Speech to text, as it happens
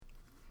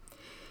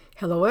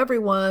Hello,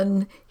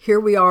 everyone. Here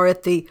we are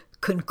at the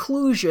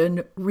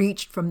conclusion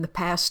reached from the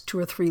past 2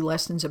 or 3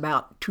 lessons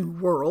about two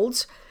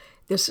worlds.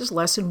 This is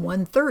lesson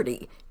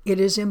 130. It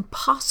is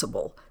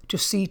impossible to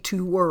see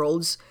two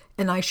worlds,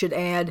 and I should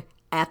add,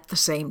 at the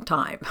same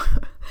time.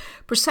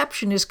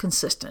 Perception is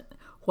consistent.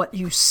 What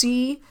you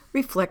see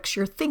reflects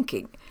your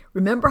thinking.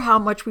 Remember how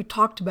much we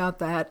talked about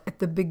that at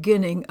the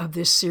beginning of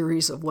this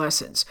series of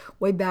lessons.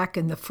 Way back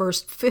in the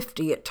first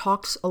 50, it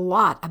talks a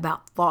lot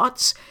about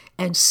thoughts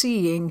and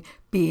seeing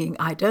being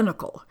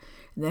identical.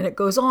 And then it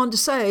goes on to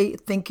say,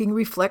 thinking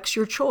reflects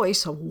your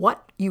choice of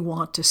what you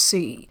want to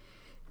see.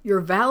 Your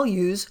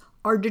values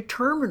are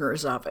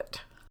determiners of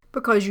it,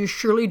 because you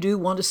surely do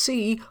want to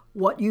see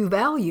what you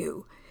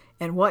value.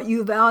 And what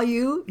you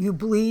value, you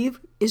believe,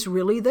 is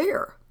really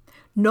there.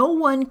 No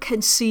one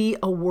can see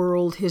a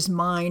world his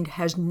mind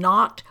has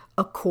not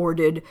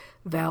accorded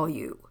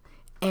value.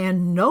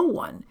 And no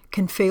one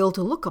can fail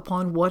to look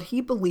upon what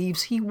he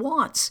believes he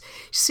wants.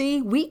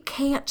 See, we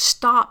can't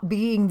stop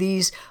being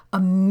these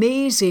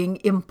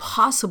amazing,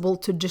 impossible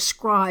to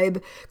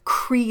describe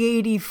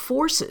creative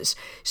forces.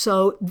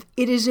 So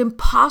it is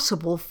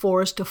impossible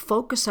for us to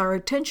focus our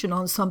attention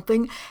on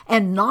something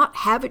and not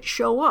have it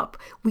show up.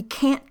 We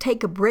can't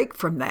take a break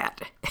from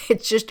that.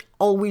 It just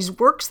always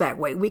works that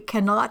way. We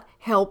cannot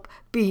help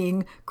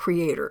being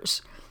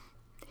creators.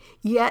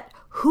 Yet,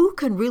 who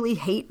can really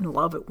hate and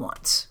love at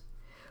once?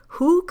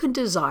 Who can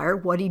desire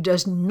what he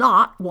does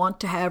not want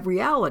to have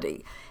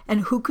reality?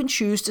 And who can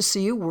choose to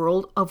see a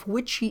world of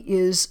which he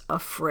is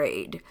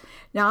afraid?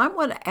 Now, I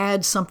want to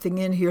add something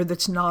in here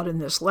that's not in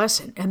this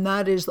lesson, and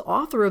that is the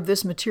author of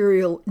this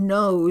material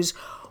knows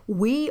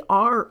we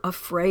are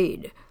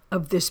afraid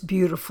of this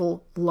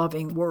beautiful,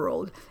 loving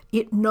world.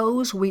 It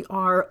knows we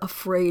are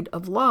afraid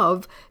of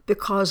love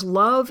because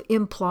love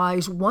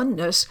implies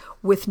oneness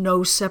with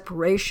no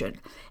separation.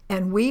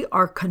 And we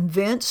are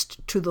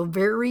convinced to the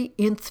very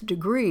nth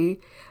degree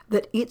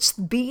that it's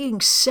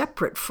being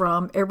separate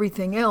from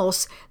everything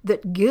else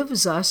that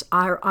gives us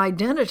our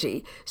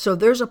identity. So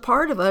there's a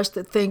part of us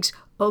that thinks,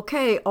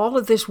 okay, all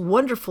of this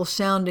wonderful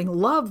sounding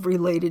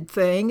love-related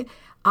thing,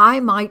 I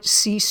might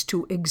cease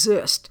to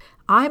exist.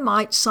 I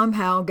might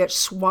somehow get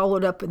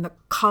swallowed up in the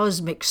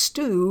cosmic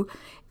stew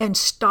and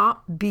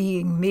stop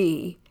being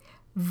me.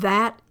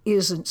 That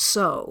isn't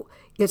so.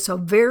 It's a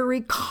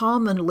very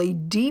commonly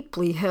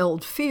deeply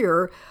held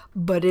fear,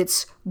 but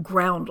it's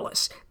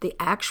groundless. The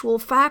actual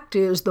fact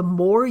is the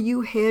more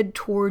you head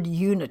toward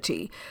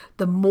unity,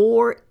 the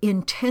more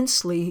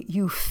intensely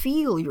you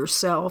feel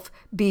yourself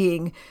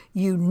being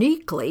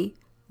uniquely,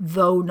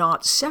 though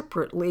not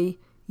separately,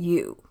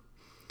 you.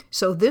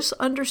 So this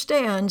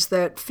understands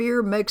that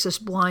fear makes us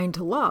blind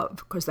to love,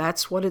 because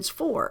that's what it's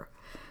for.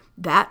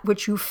 That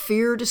which you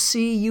fear to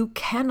see, you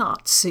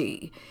cannot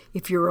see.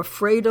 If you're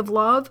afraid of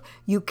love,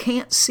 you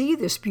can't see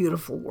this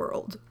beautiful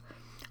world.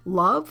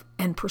 Love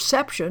and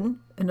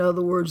perception, in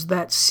other words,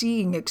 that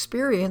seeing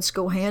experience,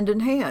 go hand in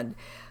hand.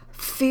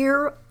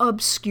 Fear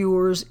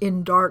obscures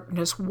in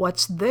darkness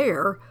what's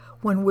there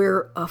when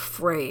we're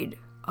afraid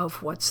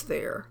of what's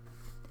there.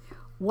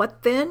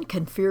 What then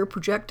can fear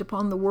project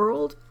upon the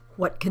world?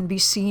 What can be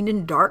seen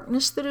in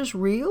darkness that is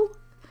real?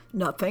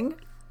 Nothing.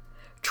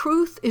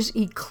 Truth is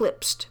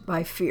eclipsed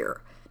by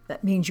fear.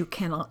 That means you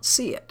cannot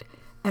see it.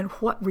 And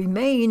what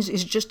remains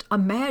is just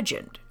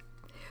imagined.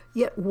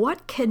 Yet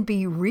what can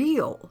be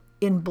real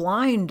in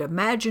blind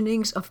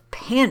imaginings of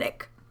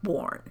panic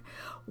born?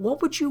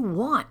 What would you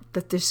want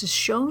that this is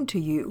shown to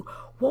you?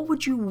 What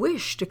would you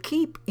wish to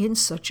keep in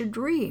such a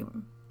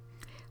dream?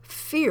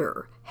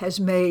 Fear has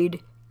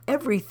made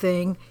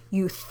everything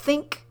you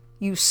think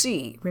you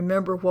see.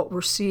 Remember, what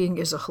we're seeing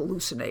is a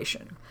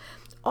hallucination.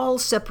 All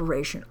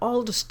separation,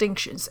 all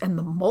distinctions, and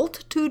the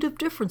multitude of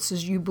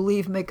differences you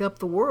believe make up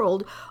the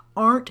world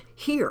aren't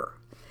here.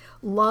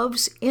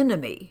 Love's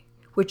enemy,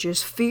 which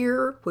is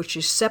fear, which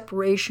is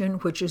separation,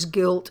 which is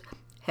guilt,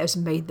 has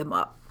made them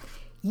up.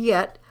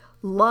 Yet,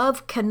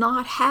 love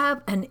cannot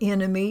have an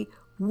enemy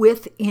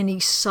with any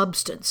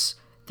substance.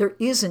 There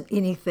isn't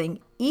anything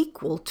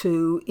equal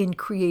to, in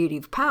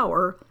creative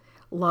power,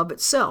 love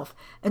itself.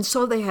 And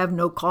so they have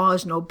no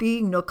cause, no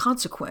being, no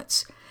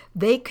consequence.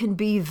 They can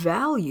be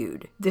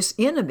valued. This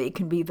enemy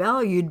can be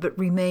valued but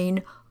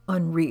remain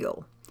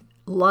unreal.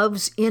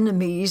 Love's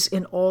enemies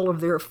in all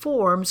of their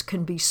forms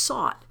can be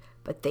sought,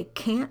 but they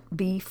can't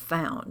be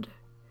found.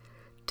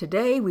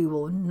 Today we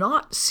will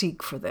not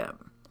seek for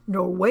them,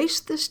 nor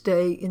waste this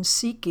day in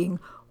seeking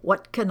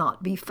what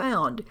cannot be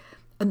found.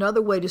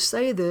 Another way to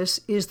say this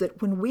is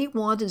that when we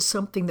wanted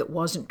something that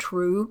wasn't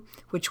true,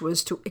 which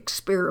was to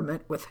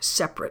experiment with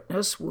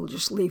separateness, we'll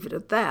just leave it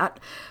at that,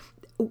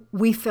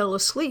 we fell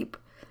asleep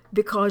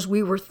because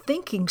we were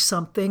thinking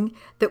something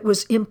that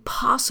was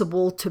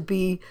impossible to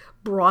be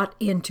brought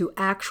into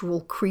actual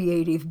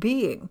creative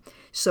being.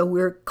 So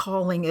we're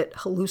calling it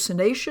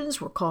hallucinations,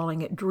 we're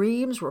calling it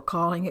dreams, we're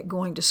calling it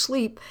going to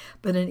sleep,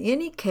 but in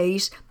any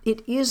case,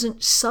 it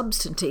isn't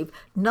substantive.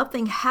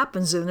 Nothing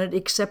happens in it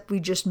except we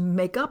just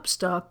make up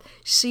stuff,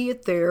 see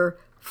it there,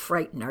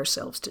 frighten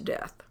ourselves to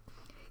death.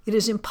 It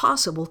is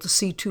impossible to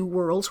see two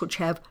worlds which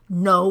have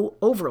no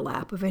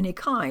overlap of any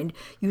kind.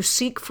 You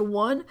seek for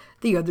one,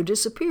 the other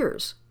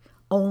disappears.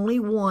 Only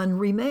one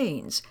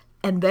remains,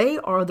 and they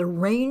are the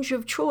range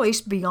of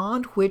choice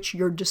beyond which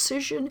your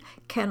decision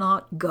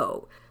cannot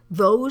go.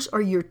 Those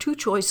are your two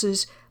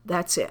choices,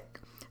 that's it.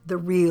 The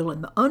real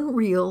and the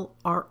unreal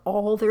are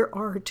all there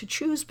are to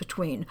choose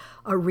between,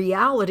 a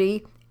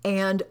reality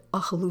and a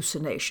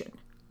hallucination.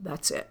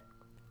 That's it.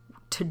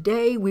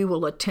 Today we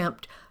will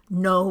attempt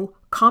no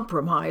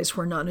compromise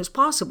where none is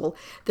possible.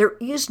 There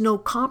is no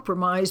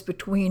compromise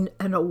between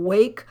an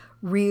awake,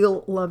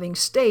 real, loving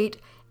state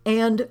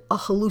and a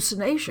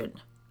hallucination.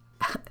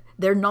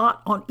 They're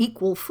not on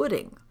equal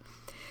footing.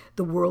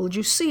 The world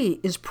you see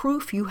is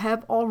proof you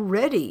have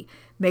already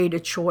made a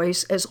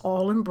choice as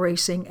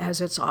all-embracing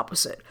as its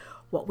opposite.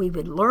 What we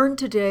would learn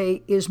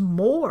today is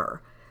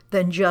more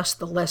than just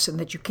the lesson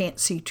that you can't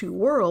see two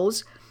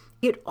worlds.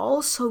 It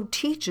also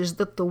teaches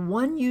that the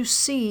one you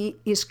see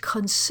is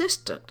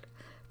consistent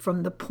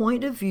from the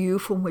point of view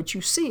from which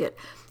you see it.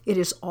 It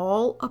is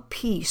all a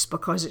piece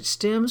because it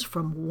stems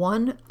from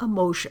one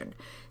emotion.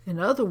 In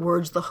other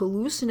words, the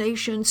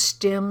hallucination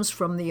stems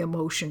from the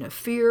emotion of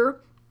fear.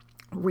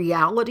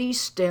 Reality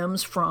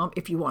stems from,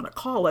 if you want to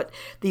call it,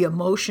 the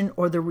emotion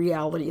or the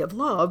reality of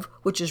love,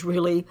 which is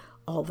really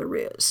all there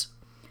is.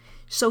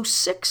 So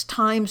 6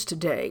 times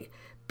today,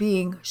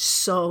 being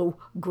so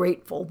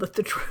grateful that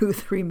the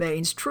truth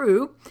remains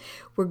true,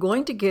 we're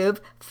going to give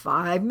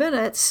 5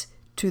 minutes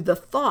to the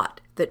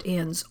thought that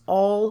ends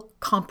all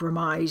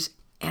compromise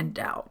and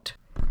doubt.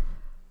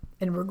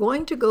 And we're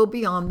going to go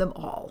beyond them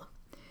all.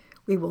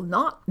 We will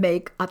not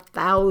make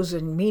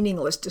 1,000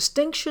 meaningless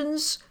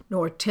distinctions,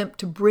 nor attempt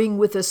to bring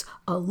with us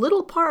a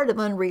little part of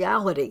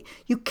unreality.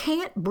 You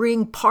can't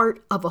bring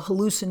part of a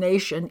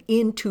hallucination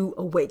into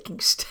a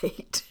waking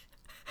state.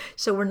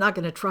 So we're not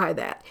going to try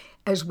that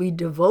as we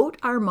devote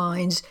our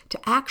minds to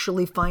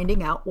actually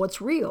finding out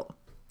what's real.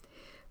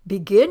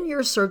 Begin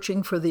your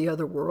searching for the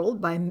other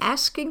world by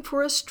asking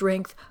for a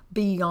strength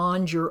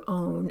beyond your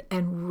own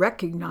and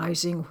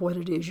recognizing what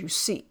it is you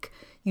seek.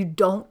 You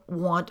don't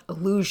want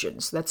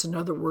illusions. That's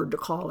another word to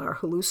call our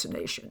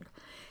hallucination.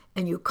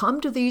 And you come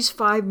to these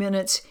 5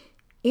 minutes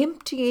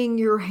emptying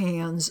your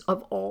hands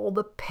of all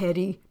the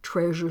petty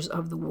treasures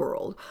of the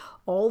world,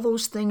 all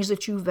those things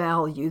that you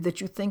value,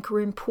 that you think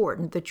are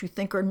important, that you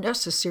think are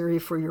necessary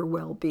for your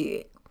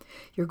well-being.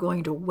 You're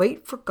going to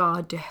wait for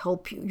God to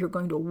help you. You're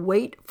going to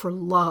wait for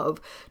love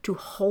to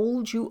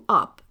hold you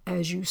up,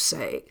 as you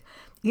say.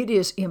 It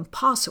is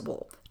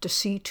impossible to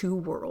see two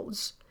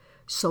worlds.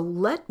 So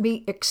let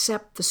me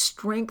accept the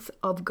strength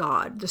of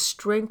God, the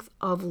strength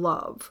of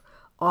love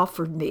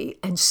offered me,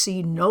 and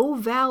see no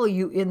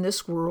value in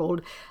this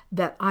world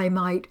that I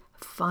might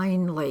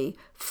finally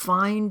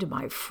find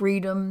my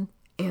freedom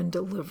and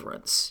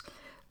deliverance.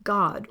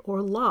 God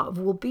or love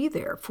will be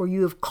there, for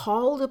you have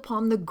called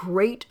upon the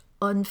great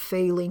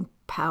unfailing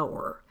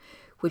power,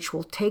 which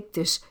will take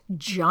this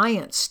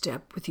giant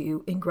step with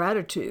you in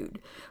gratitude.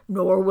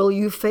 Nor will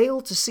you fail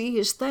to see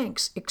his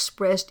thanks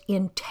expressed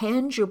in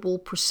tangible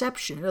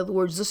perception. In other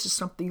words, this is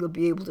something you'll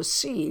be able to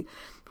see.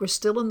 We're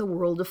still in the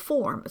world of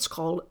form. It's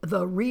called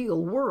the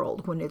real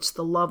world when it's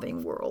the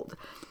loving world.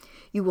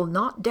 You will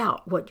not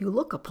doubt what you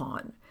look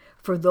upon,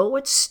 for though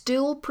it's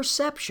still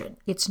perception,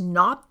 it's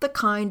not the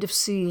kind of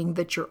seeing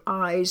that your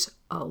eyes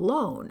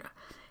alone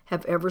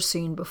have ever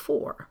seen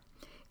before.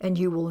 And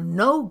you will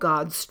know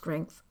God's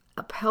strength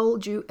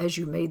upheld you as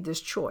you made this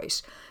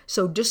choice.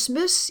 So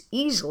dismiss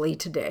easily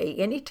today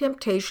any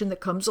temptation that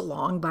comes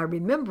along by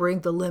remembering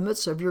the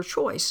limits of your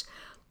choice,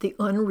 the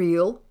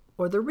unreal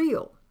or the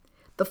real,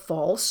 the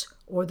false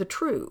or the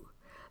true,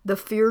 the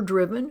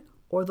fear-driven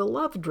or the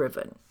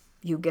love-driven.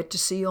 You get to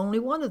see only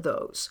one of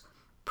those.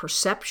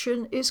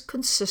 Perception is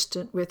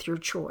consistent with your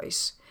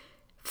choice,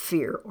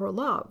 fear or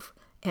love,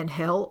 and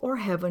hell or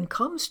heaven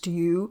comes to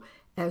you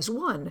as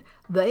one.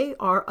 They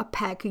are a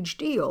package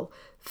deal.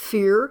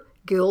 Fear,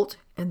 guilt,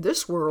 and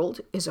this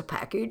world is a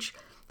package.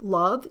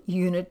 Love,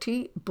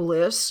 unity,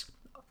 bliss,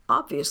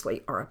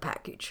 obviously are a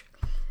package.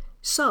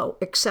 So,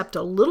 accept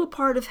a little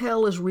part of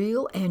hell as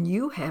real, and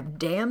you have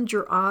damned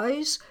your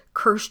eyes,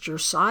 cursed your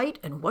sight,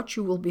 and what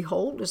you will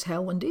behold is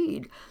hell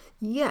indeed.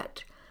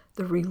 Yet,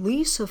 the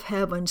release of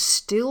heaven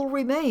still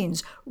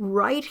remains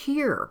right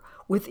here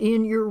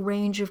within your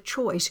range of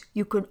choice.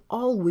 You can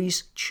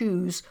always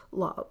choose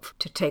love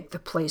to take the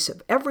place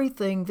of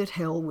everything that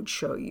hell would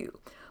show you.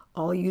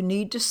 All you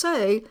need to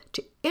say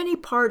to any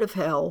part of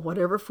hell,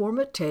 whatever form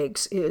it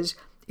takes, is,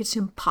 it's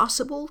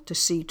impossible to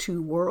see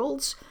two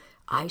worlds.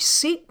 I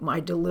seek my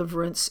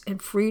deliverance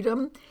and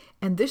freedom,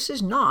 and this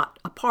is not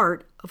a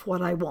part of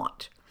what I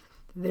want.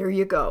 There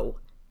you go.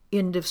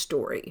 End of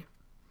story.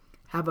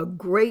 Have a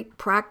great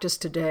practice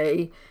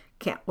today.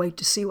 Can't wait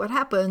to see what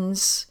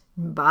happens.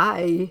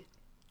 Bye.